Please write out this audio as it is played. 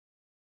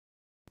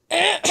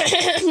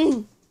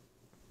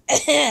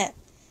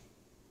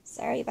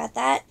Sorry about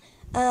that.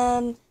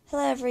 Hello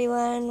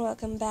everyone,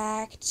 welcome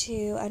back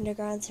to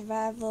Underground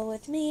Survival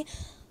with me,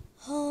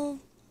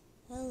 home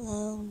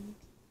alone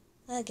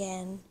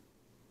again.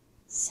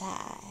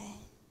 Sigh.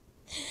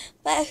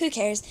 But who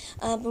cares?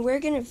 We're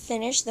gonna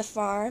finish the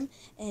farm,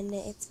 and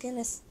it's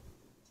gonna.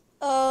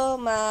 Oh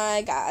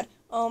my god!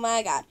 Oh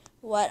my god!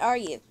 What are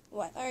you?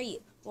 What are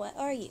you? What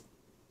are you?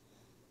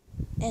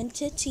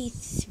 Entity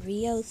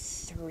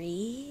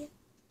 303?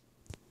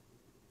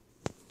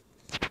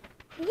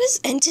 Who is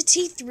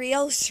Entity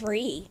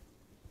 303?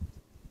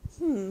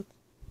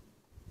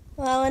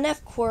 Well,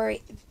 enough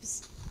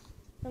quarries.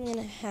 I'm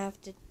gonna have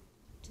to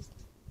just...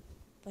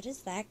 What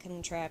is that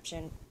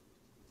contraption?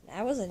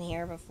 I wasn't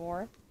here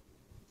before.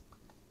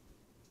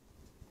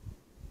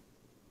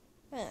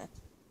 Huh.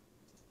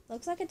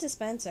 Looks like a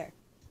dispenser.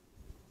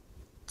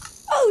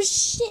 Oh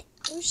shit!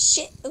 Oh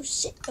shit! Oh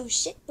shit! Oh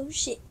shit! Oh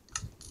shit!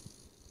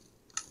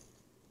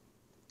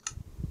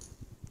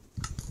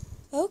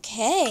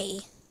 Okay.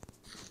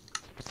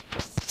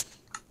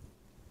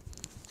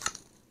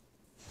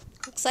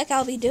 Looks like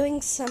I'll be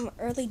doing some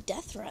early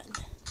death run.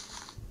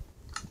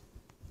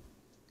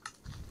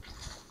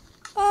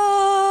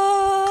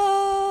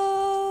 Oh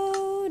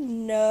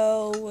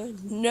no,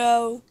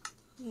 no,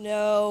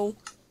 no,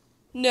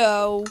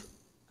 no,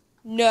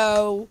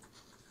 no,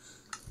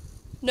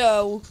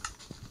 no,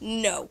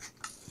 no.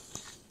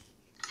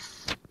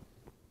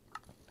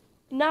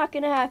 Not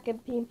gonna happen,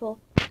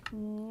 people.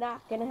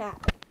 Not gonna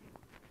happen.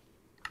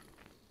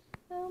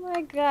 Oh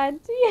my god,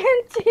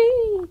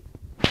 TNT!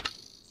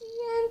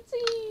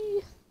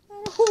 TNT!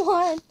 I don't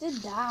want to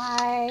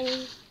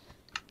die.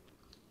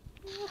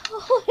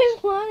 All I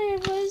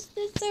wanted was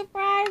the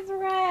surprise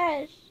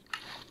rush.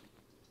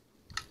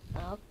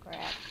 Oh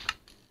crap.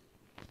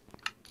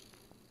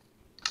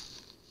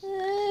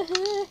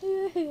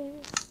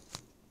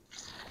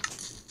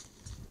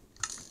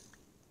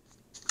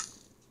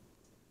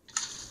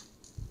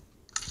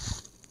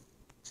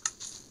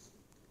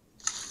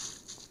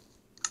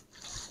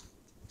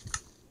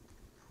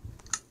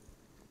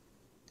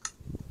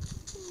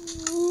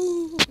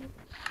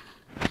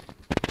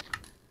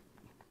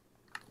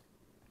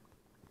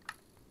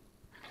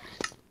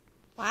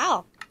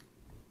 Wow.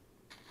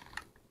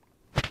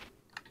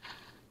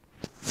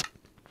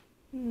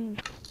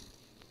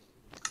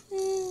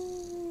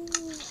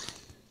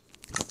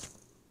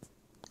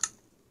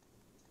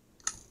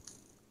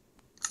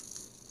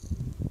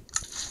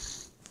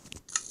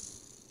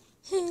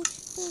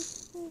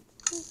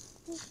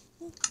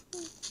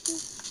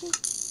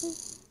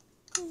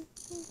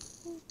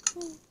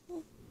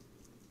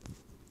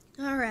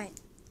 Alright.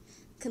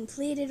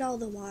 Completed all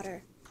the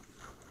water.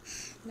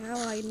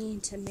 Now I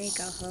need to make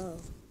a hoe.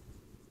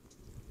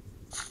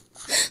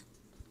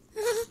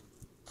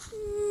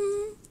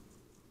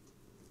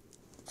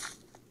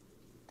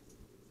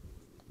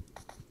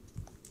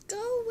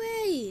 Go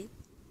away!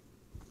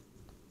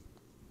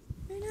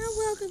 You're not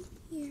welcome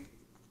here.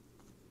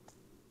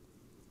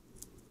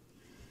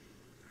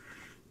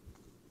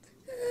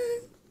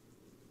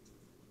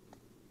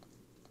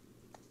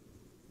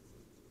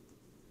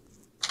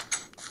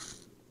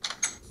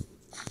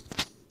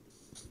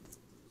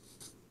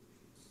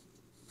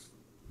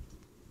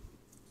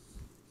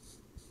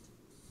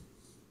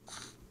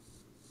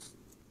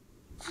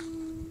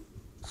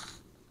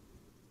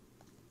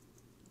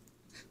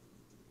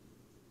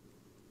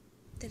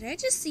 Did I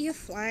just see a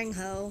flying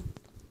hoe?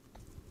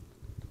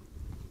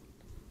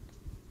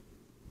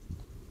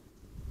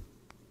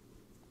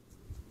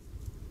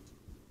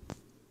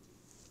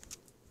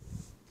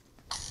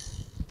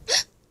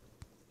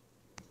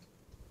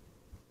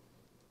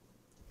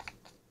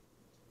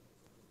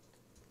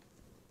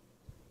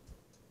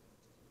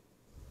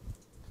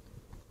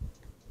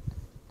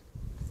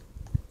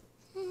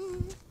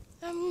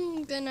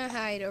 I'm gonna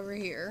hide over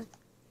here.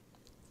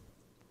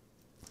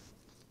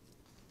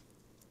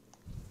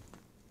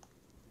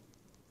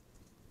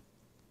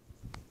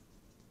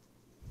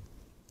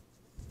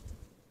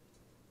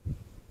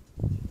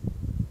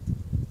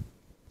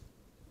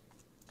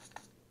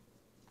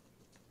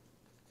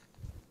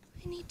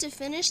 I need to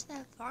finish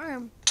that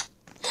farm.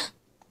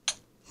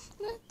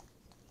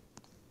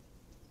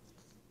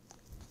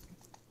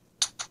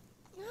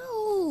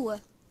 No!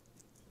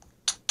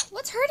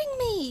 What's hurting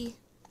me?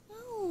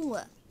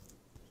 No!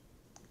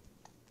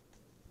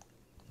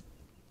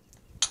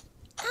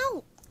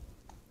 Ow!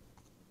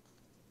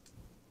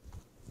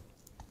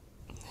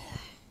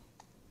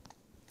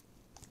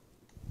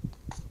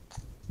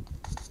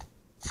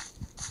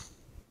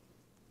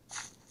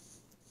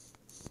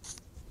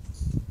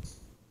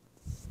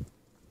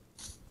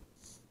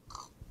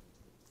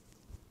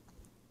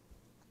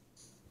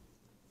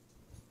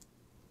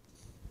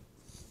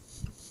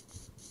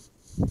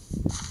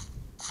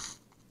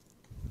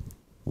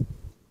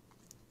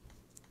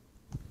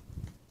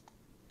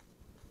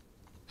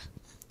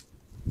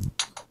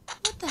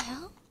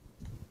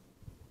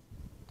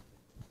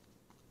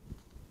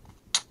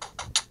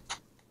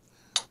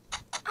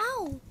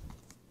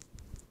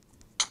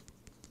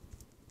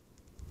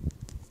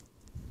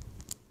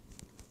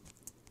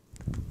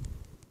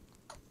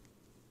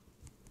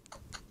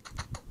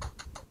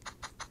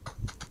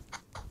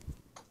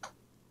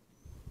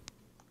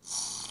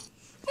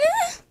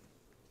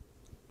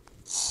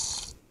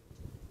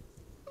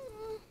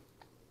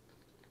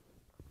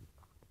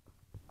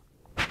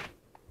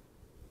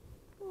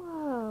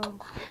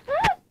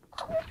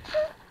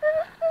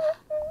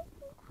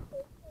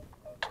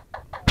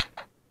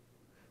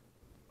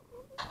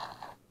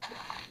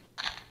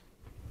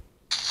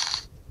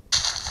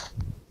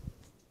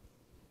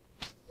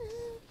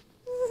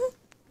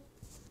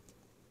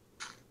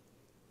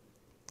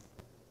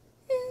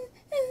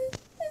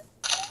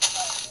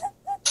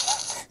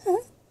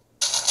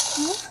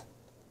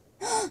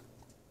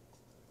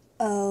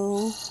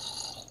 Oh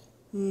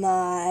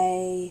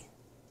my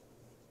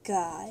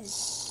God.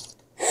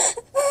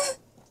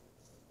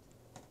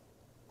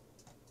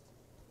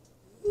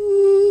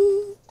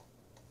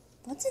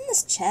 What's in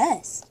this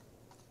chest?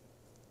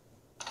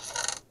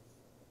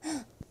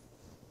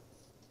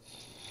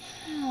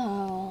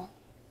 Oh.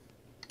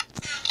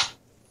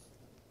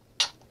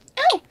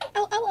 Ow!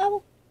 Ow, ow,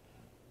 ow.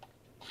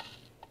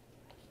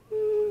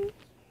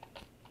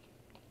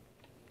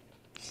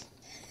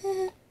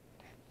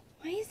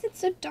 Why is it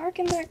so dark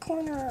in that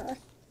corner?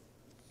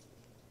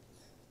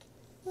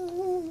 I'm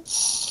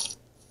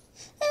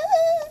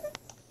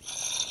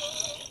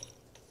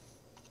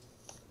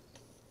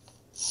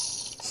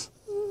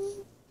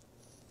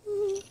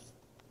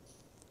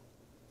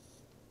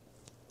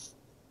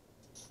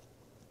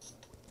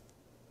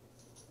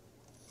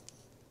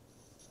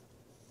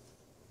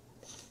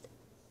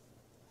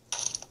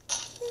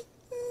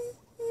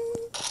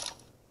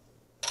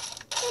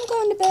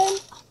going to bed.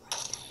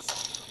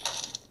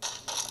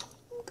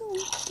 I'm going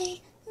to bed.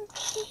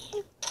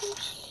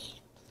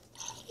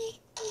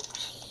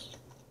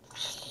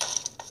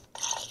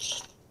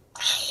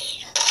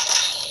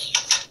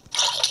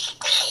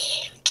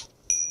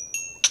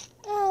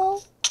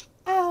 Ow.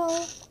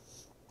 Ow.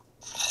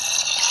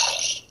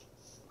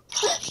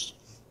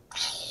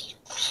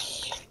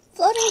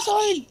 Floating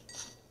sword.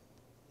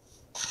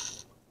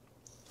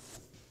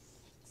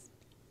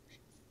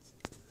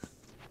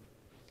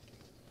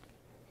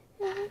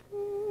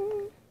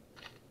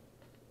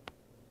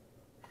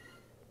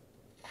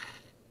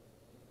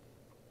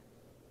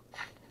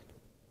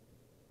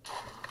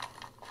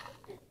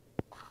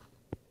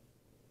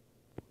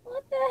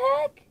 What the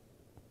heck?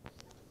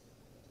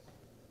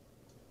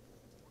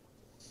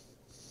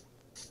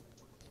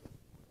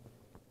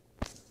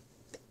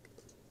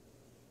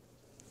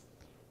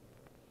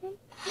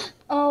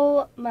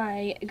 Oh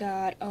my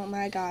God, oh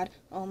my God,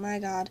 oh my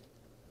God.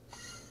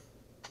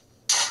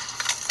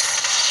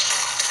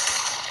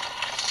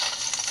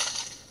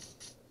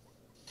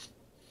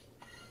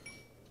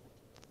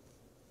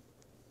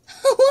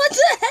 What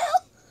the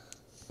hell?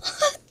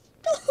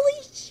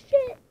 Holy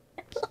shit.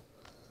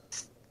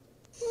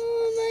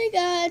 Oh my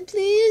God,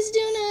 please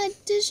do not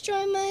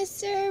destroy my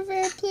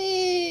server,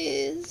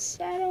 please.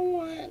 I don't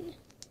want.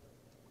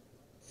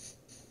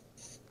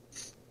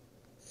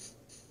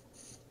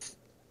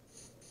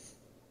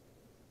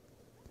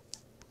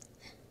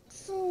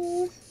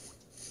 Oh.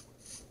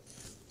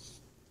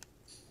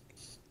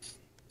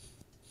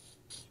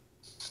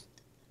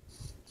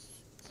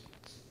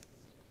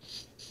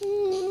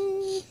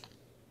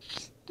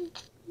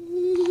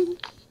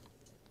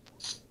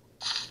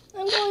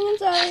 I'm going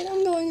inside.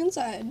 I'm going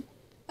inside.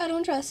 I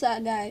don't trust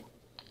that guy.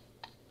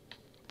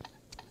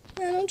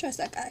 I don't trust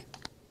that guy.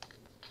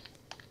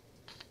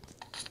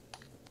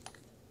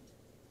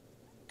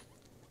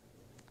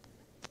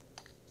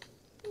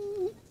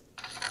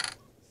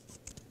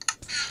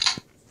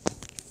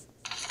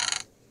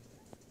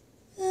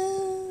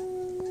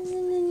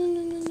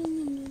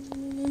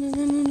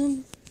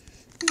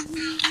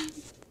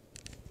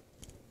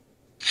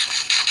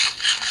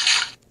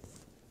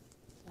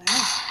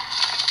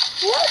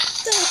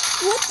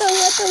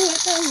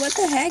 What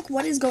the heck?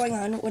 What is going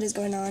on? What is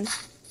going on?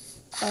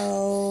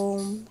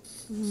 Oh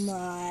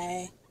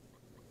my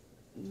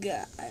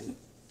God.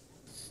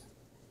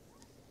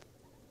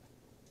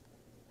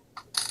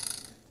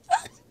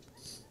 Ah!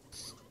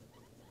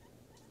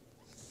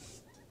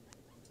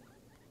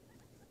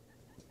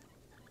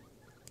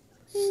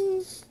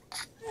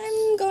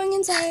 I'm going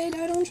inside.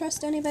 I don't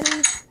trust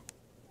anybody.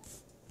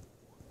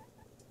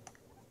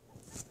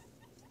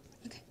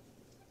 Okay.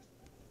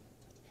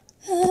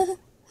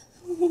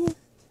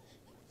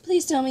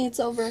 Please tell me it's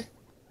over.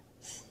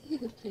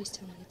 Please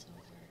tell me it's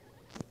over.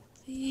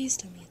 Please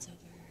tell me it's over.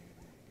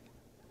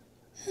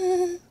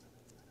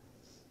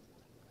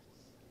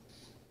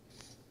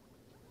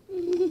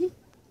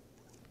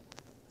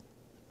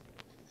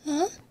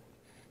 Huh?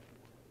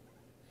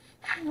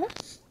 Huh?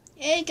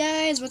 Hey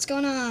guys, what's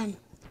going on?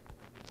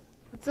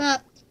 What's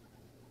up?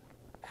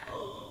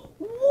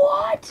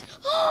 What?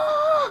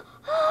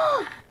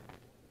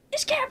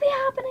 This can't be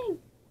happening.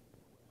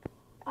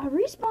 I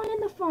respawn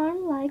in the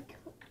farm like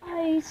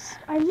I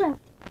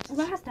left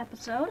last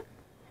episode,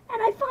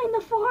 and I find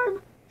the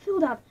farm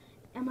filled up.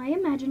 Am I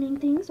imagining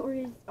things, or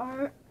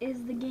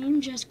is the game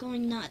just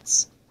going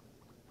nuts?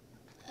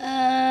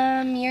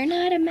 You're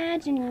not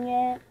imagining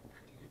it.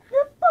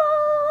 The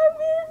farm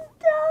is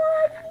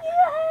done!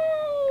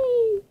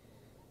 Yay!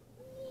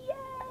 Yay!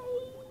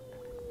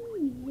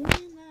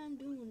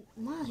 And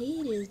my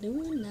head is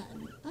doing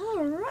nothing.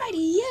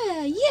 Alrighty,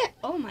 yeah.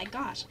 Oh my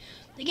gosh.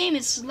 The game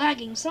is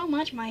lagging so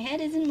much my head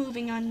isn't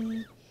moving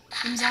on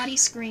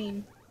Zadi's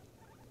screen.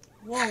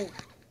 Whoa.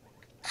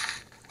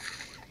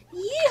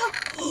 Yeah!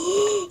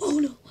 Oh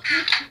no.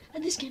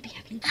 This can't be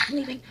happening. I'm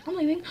leaving. I'm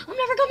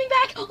never coming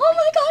back. Oh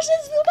my gosh,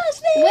 this is the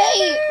best thing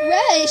ever!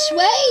 Rush,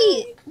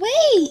 wait.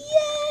 Yay!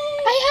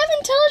 I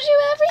haven't told you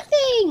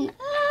everything.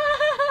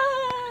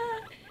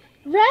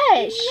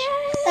 Rush,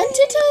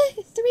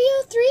 Entity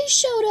 303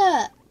 showed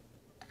up.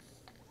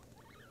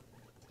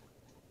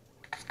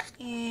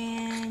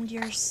 And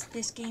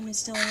this game is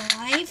still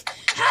alive.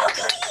 How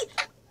could he?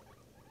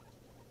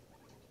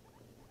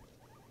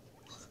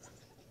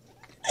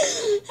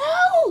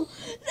 How?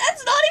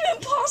 That's not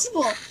even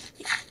possible.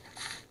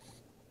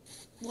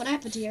 What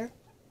happened here?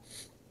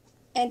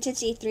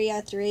 Entity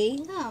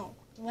 303. No.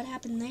 What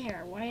happened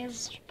there? Why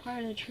is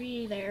part of the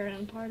tree there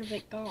and part of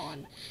it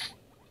gone?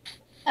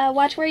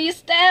 Watch where you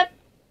step.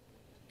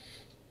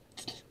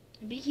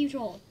 A big huge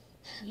hole.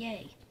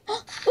 Yay.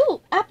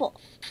 Ooh, apple.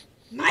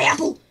 My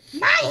apple!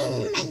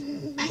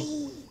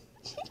 Mine!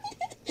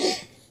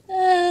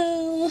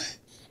 Oh,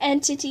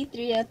 Entity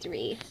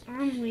 303.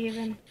 I'm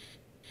leaving.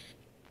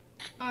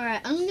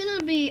 Alright, I'm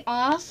gonna be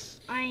off.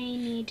 I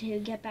need to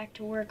get back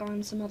to work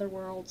on some other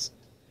worlds.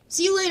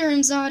 See you later,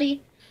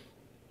 Imzadi.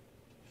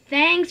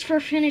 Thanks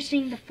for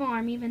finishing the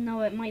farm, even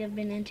though it might have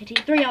been Entity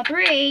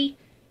 303.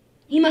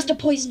 He must have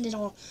poisoned it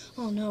all.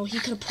 Oh no, he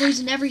could have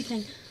poisoned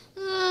everything.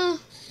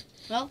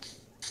 Well,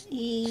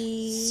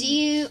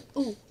 see you.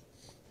 Ooh.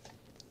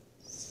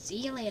 See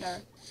you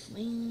later.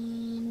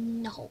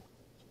 No.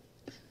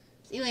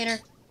 See you later.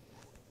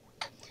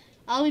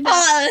 I'll be back.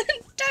 Oh,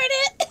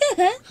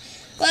 darn it.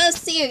 Well,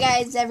 see you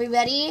guys,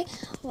 everybody.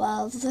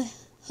 Well,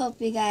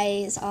 hope you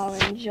guys all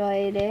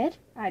enjoyed it.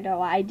 I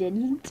know I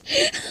didn't.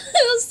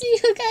 We'll see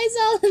you guys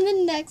all in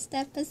the next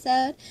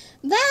episode.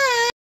 Bye.